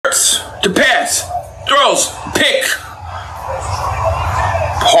to pass. Throws. Pick.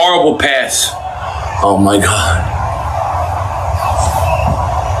 Horrible pass. Oh, my God.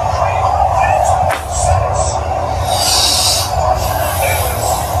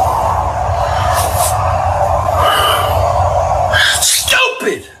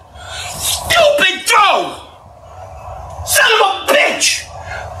 Stupid throw! Son of a bitch!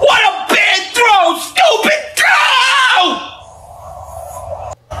 What a bad throw! Stupid throw!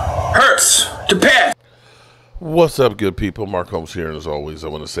 Hurts to pass. What's up, good people? Mark Holmes here, and as always, I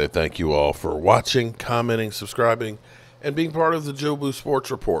want to say thank you all for watching, commenting, subscribing, and being part of the Joe Boo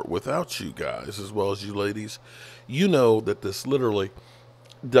Sports Report. Without you guys, as well as you ladies, you know that this literally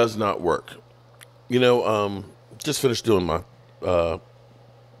does not work. You know, just finished doing my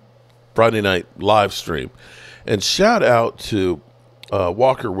Friday night live stream, and shout out to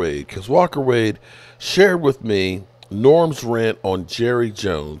Walker Wade, because Walker Wade shared with me Norm's rant on Jerry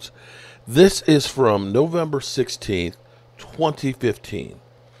Jones. This is from November 16th, 2015.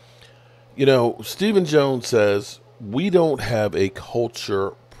 You know, Stephen Jones says, we don't have a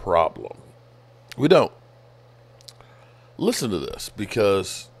culture problem. We don't. Listen to this,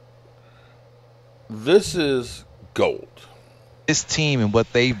 because this is gold. This team and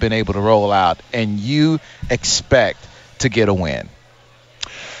what they've been able to roll out, and you expect to get a win.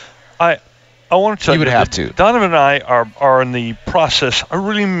 I want to tell you, would have to. Donovan and I are in the process, I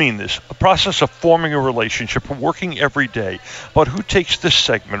really mean this, a process of forming a relationship, working every day about who takes this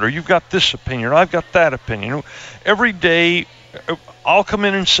segment, or you've got this opinion, or I've got that opinion. Every day, I'll come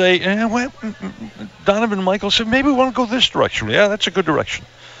in and say, Donovan and Michael said, maybe we want to go this direction. Yeah, that's a good direction.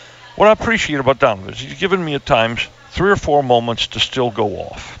 What I appreciate about Donovan is he's given me at times 3 or 4 moments to still go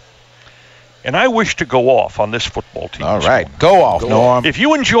off. And I wish to go off on this football team. All right, go off, Norm. If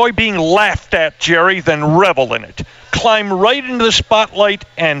you enjoy being laughed at, Jerry, then revel in it. Climb right into the spotlight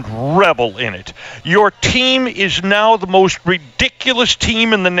and revel in it. Your team is now the most ridiculous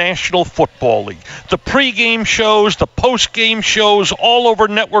team in the National Football League. The pregame shows, the postgame shows, all over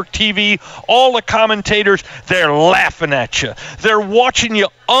network TV, all the commentators, they're laughing at you. They're watching you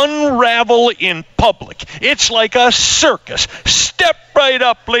unravel in public. It's like a circus. Step right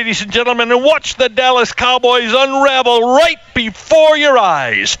up, ladies and gentlemen, and watch the Dallas Cowboys unravel right before your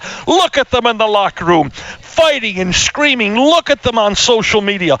eyes. Look at them in the locker room, fighting and screaming. Look at them on social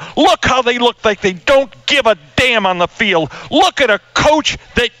media. Look how they look like they don't give a damn on the field. Look at a coach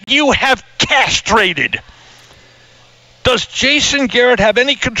that you have castrated. Does Jason Garrett have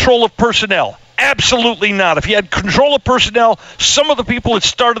any control of personnel? Absolutely not. If he had control of personnel, some of the people that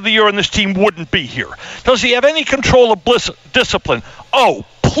started the year on this team wouldn't be here. Does he have any control of discipline? Oh,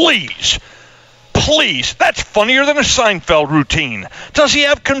 please. Please. That's funnier than a Seinfeld routine. Does he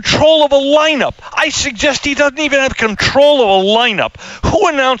have control of a lineup? I suggest he doesn't even have control of a lineup. Who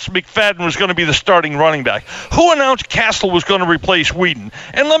announced McFadden was going to be the starting running back? Who announced Castle was going to replace Whedon?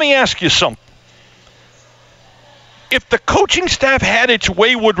 And let me ask you something. If the coaching staff had its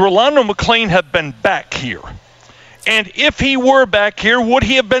way, would Rolando McClain have been back here? And if he were back here, would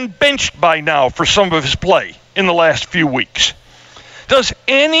he have been benched by now for some of his play in the last few weeks? Does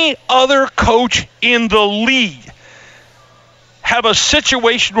any other coach in the league have a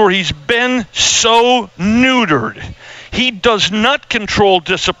situation where he's been so neutered? He does not control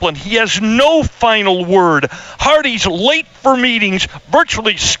discipline. He has no final word. Hardy's late for meetings,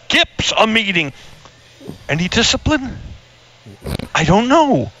 virtually skips a meeting. Any discipline? I don't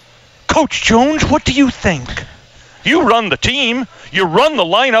know. Coach Jones, what do you think? You run the team. You run the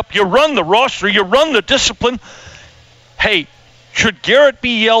lineup. You run the roster. You run the discipline. Hey, should Garrett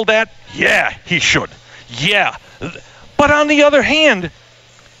be yelled at? Yeah, he should. Yeah. But on the other hand,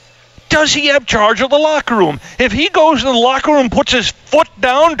 does he have charge of the locker room? If he goes to the locker room and puts his foot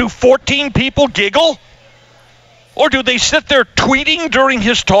down, do 14 people giggle? Or do they sit there tweeting during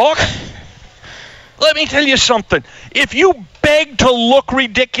his talk? Let me tell you something. If you beg to look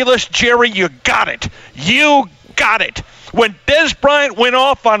ridiculous, Jerry, you got it. You got it. When Des Bryant went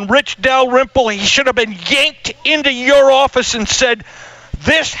off on Rich Dalrymple, he should have been yanked into your office and said,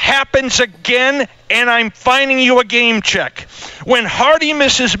 this happens again, and I'm fining you a game check. When Hardy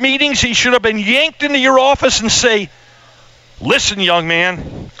misses meetings, he should have been yanked into your office and say, listen, young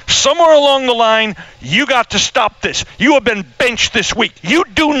man, somewhere along the line, you got to stop this. You have been benched this week. You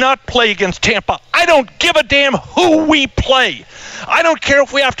do not play against Tampa. I don't give a damn who we play. I don't care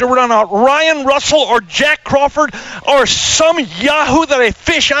if we have to run out Ryan Russell or Jack Crawford or some yahoo that I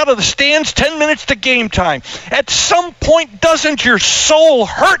fish out of the stands 10 minutes to game time. At some point, doesn't your soul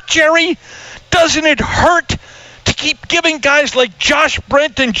hurt, Jerry? Doesn't it hurt to keep giving guys like Josh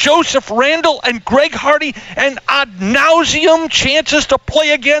Brent and Joseph Randle and Greg Hardy and ad nauseum chances to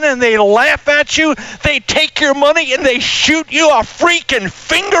play again, and they laugh at you, they take your money, and they shoot you a freaking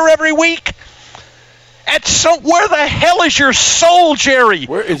finger every week? Where the hell is your soul, Jerry?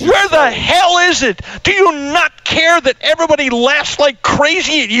 Where the hell is it? Do you not care that everybody laughs like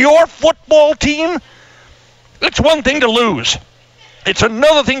crazy at your football team? It's one thing to lose. It's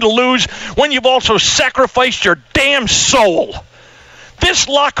another thing to lose when you've also sacrificed your damn soul. This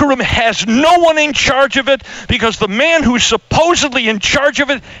locker room has no one in charge of it because the man who's supposedly in charge of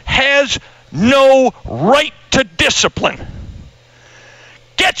it has no right to discipline.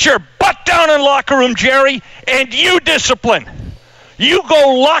 Get your butt down in locker room, Jerry, and you discipline. You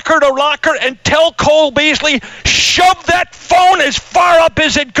go locker to locker and tell Cole Beasley, shove that phone as far up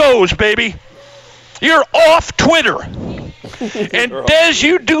as it goes, baby. You're off Twitter. And Des,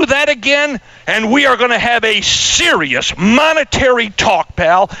 you do that again, and we are going to have a serious monetary talk,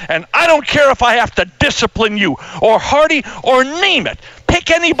 pal. And I don't care if I have to discipline you or Hardy or name it. Pick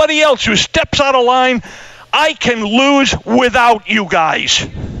anybody else who steps out of line. I can lose without you guys.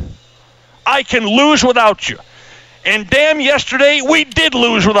 I can lose without you. And damn, yesterday we did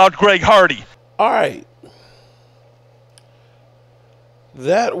lose without Greg Hardy. All right.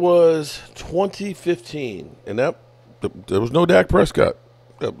 That was 2015, and there was no Dak Prescott.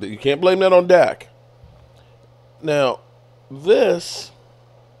 You can't blame that on Dak. Now, this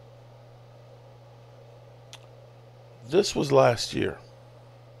was last year.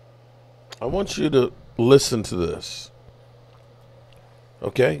 I want you to listen to this.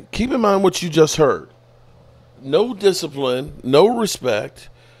 Okay? Keep in mind what you just heard. No discipline, no respect.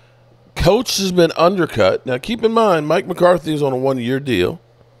 Coach has been undercut. Now, keep in mind, Mike McCarthy is on a one-year deal.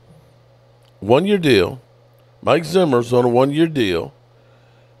 One-year deal. Mike Zimmer's on a one-year deal.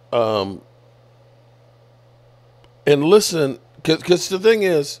 And listen, because the thing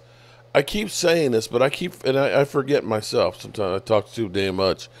is, I keep saying this, but I forget myself. Sometimes I talk too damn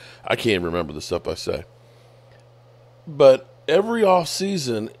much. I can't remember the stuff I say. But every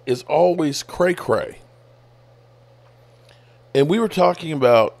offseason is always cray-cray. And we were talking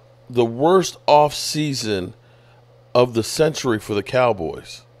about the worst offseason of the century for the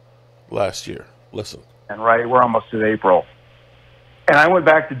Cowboys last year. Listen. And right, we're almost at April. And I went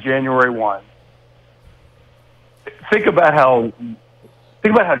back to January 1. Think about how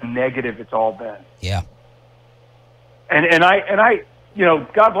negative it's all been. Yeah. And I you know,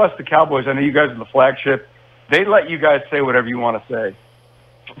 God bless the Cowboys. I know you guys are the flagship. They let you guys say whatever you want to say.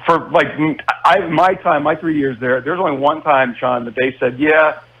 For my 3 years there's only one time, Sean, that they said,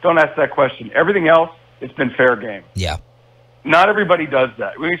 yeah, don't ask that question. Everything else, it's been fair game. Yeah. Not everybody does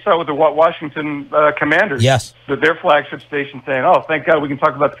that. We saw with the Washington Commanders. Yes. Their flagship station saying, oh, thank God we can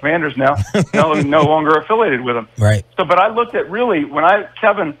talk about the Commanders now. no longer affiliated with them. Right. So, but I looked at really, when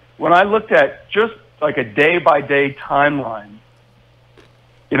I looked at just like a day-by-day timeline,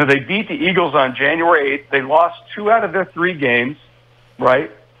 you know, they beat the Eagles on January 8th. They lost 2 out of their 3 games,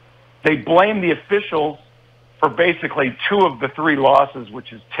 right? They blamed the officials for basically 2 of the 3 losses,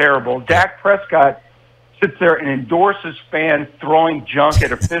 which is terrible. Dak Prescott sits there and endorses fans throwing junk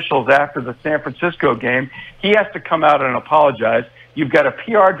at officials after the San Francisco game. He has to come out and apologize. You've got a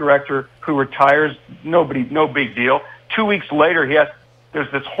PR director who retires. No big deal. 2 weeks later,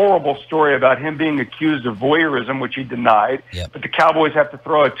 there's this horrible story about him being accused of voyeurism, which he denied. Yep. But the Cowboys have to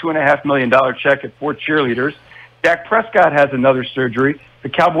throw a $2.5 million check at 4 cheerleaders. Dak Prescott has another surgery. The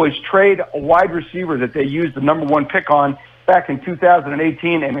Cowboys trade a wide receiver that they used the number 1 pick on back in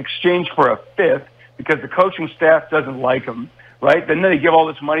 2018 in exchange for a 5th because the coaching staff doesn't like him, right? Then they give all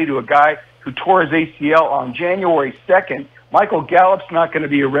this money to a guy who tore his ACL on January 2nd. Michael Gallup's not going to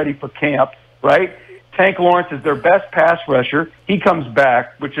be ready for camp, right? Tank Lawrence is their best pass rusher. He comes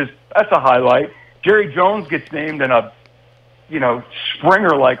back, that's a highlight. Jerry Jones gets named in a,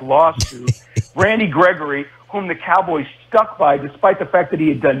 Springer-like lawsuit. Randy Gregory, whom the Cowboys stuck by despite the fact that he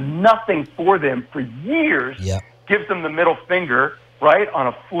had done nothing for them for years, gives them the middle finger, right, on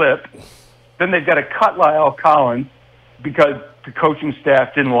a flip. Then they've got to cut La'el Collins because the coaching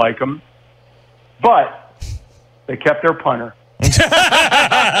staff didn't like him. But they kept their punter.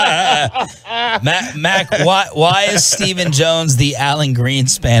 Mac, why is Stephen Jones the Alan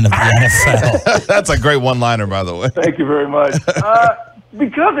Greenspan of the NFL? That's a great one-liner, by the way. Thank you very much.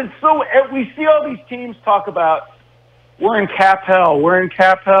 Because it's so, we see all these teams talk about, we're in cap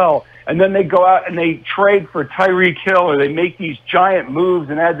hell, and then they go out and they trade for Tyreek Hill or they make these giant moves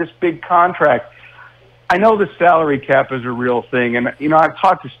and add this big contract. I know the salary cap is a real thing, and I've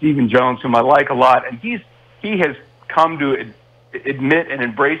talked to Stephen Jones, whom I like a lot, and he has come to admit and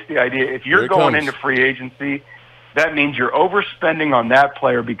embrace the idea if you're going into free agency that means you're overspending on that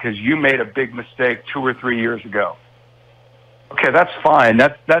player because you made a big mistake 2 or 3 years ago. Okay, that's fine.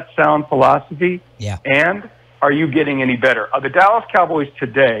 That's sound philosophy. Yeah. And are you getting any better? The Dallas Cowboys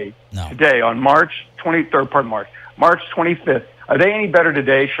today on March 25th, are they any better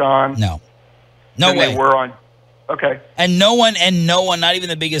today, Sean? No than way. They were on. Okay. And no one, not even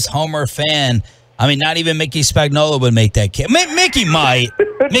the biggest Homer fan. I mean, not even Mickey Spagnuolo would make that kick. Mickey might.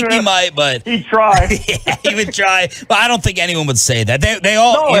 Mickey might, but he'd try. Yeah, he would try. But I don't think anyone would say that. They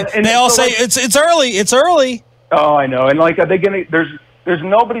all say like, it's early. It's early. Oh, I know. And like, are they going to? There's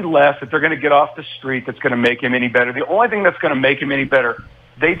nobody left that they're going to get off the street that's going to make him any better. The only thing that's going to make him any better,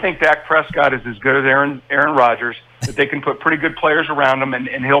 they think Dak Prescott is as good as Aaron Rodgers, that they can put pretty good players around him,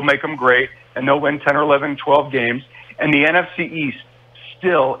 and he'll make them great, and they'll win 10 or 11, 12 games. And the NFC East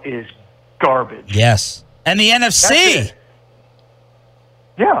still is garbage. Yes. And the NFC.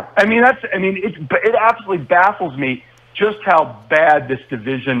 Yeah. It absolutely baffles me just how bad this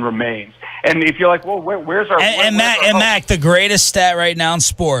division remains. And if you're like, well, where's our... Mac, the greatest stat right now in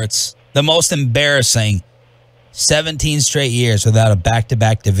sports, the most embarrassing, 17 straight years without a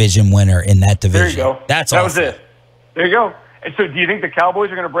back-to-back division winner in that division. There you go. That was it. There you go. And so do you think the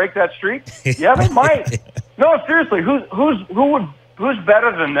Cowboys are going to break that streak? Yeah, they might. No, seriously, who's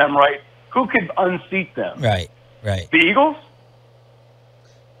better than them, right? Who could unseat them? Right. The Eagles?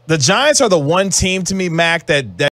 The Giants are the one team to me, Mac, that